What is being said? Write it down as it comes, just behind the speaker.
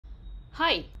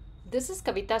Hi, this is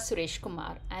Kavita Suresh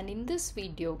Kumar, and in this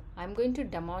video I'm going to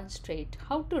demonstrate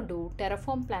how to do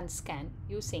Terraform Plan Scan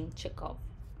using checkov.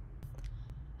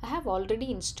 I have already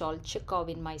installed checkov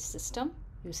in my system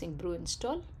using brew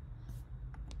install.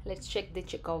 Let's check the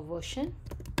checkov version.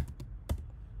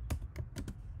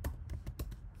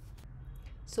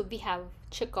 So we have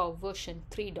checkov version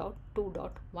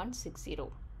 3.2.160,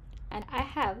 and I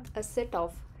have a set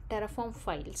of Terraform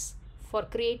files for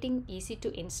creating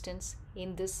EC2 instance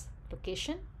in this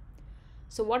location.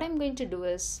 So what I'm going to do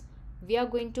is we are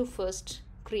going to first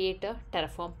create a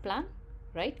Terraform plan,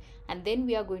 right? And then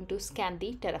we are going to scan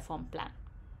the Terraform plan,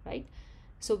 right?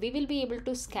 So we will be able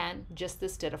to scan just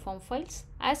this Terraform files,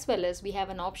 as well as we have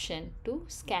an option to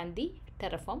scan the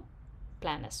Terraform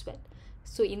plan as well.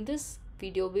 So in this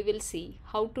video, we will see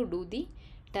how to do the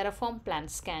Terraform plan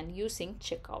scan using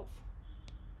checkov.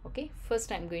 Okay, first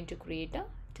I'm going to create a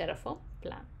Terraform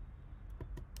plan.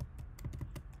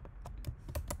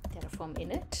 Terraform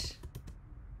init.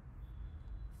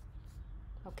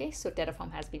 Okay, so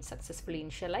Terraform has been successfully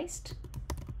initialized.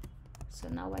 So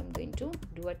now I'm going to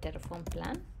do a Terraform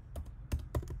plan.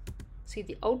 See,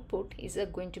 the output is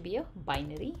going to be a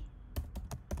binary,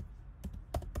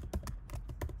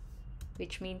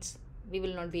 which means we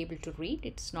will not be able to read.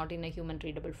 It's not in a human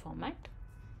readable format.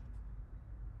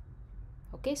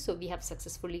 Okay, so we have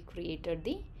successfully created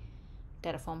the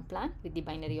Terraform plan with the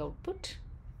binary output.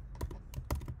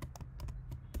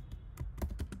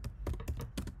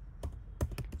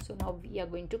 So now we are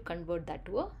going to convert that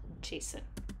to a JSON.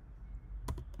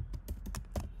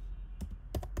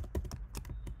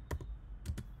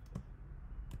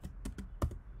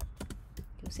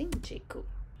 Using checkov.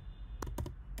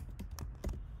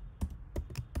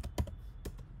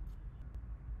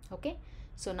 Okay,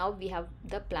 so now we have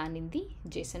the plan in the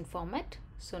JSON format.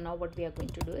 So now what we are going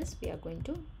to do is we are going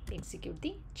to execute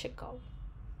the checkov.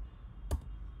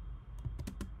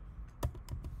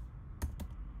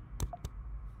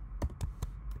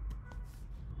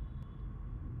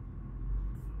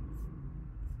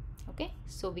 Okay,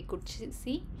 so we could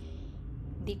see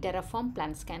the Terraform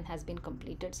plan scan has been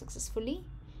completed successfully,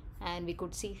 and we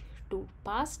could see 2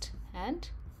 passed and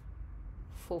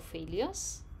 4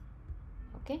 failures.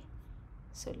 Okay,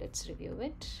 so let's review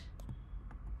it.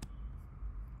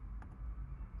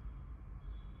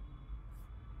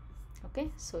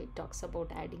 Okay, so it talks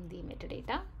about adding the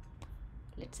metadata.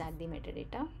 Let's add the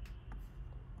metadata.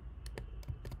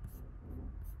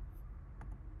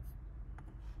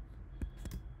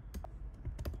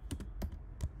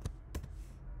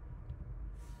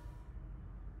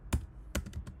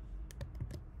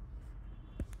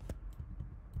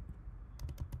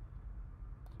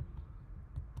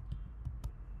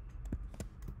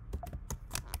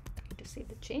 To see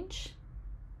the change.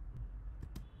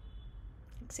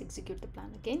 Let's execute the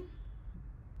plan again.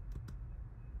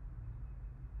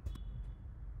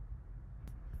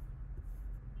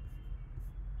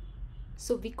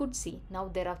 So we could see now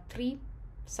there are 3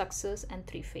 success and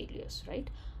 3 failures, right?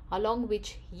 Along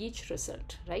which each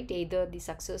result, right? Either the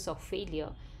success or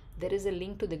failure, there is a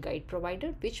link to the guide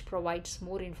provided, which provides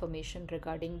more information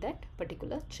regarding that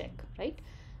particular check, right?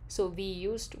 So we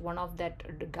used one of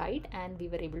that guide and we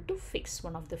were able to fix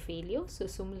one of the failures. So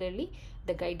similarly,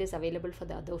 the guide is available for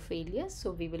the other failures.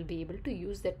 So we will be able to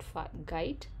use that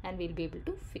guide and we'll be able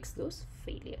to fix those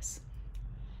failures.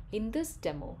 In this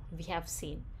demo, we have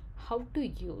seen how to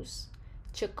use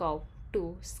checkov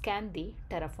to scan the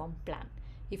Terraform plan.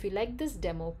 If you like this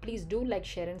demo, please do like,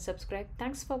 share and subscribe.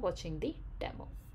 Thanks for watching the demo.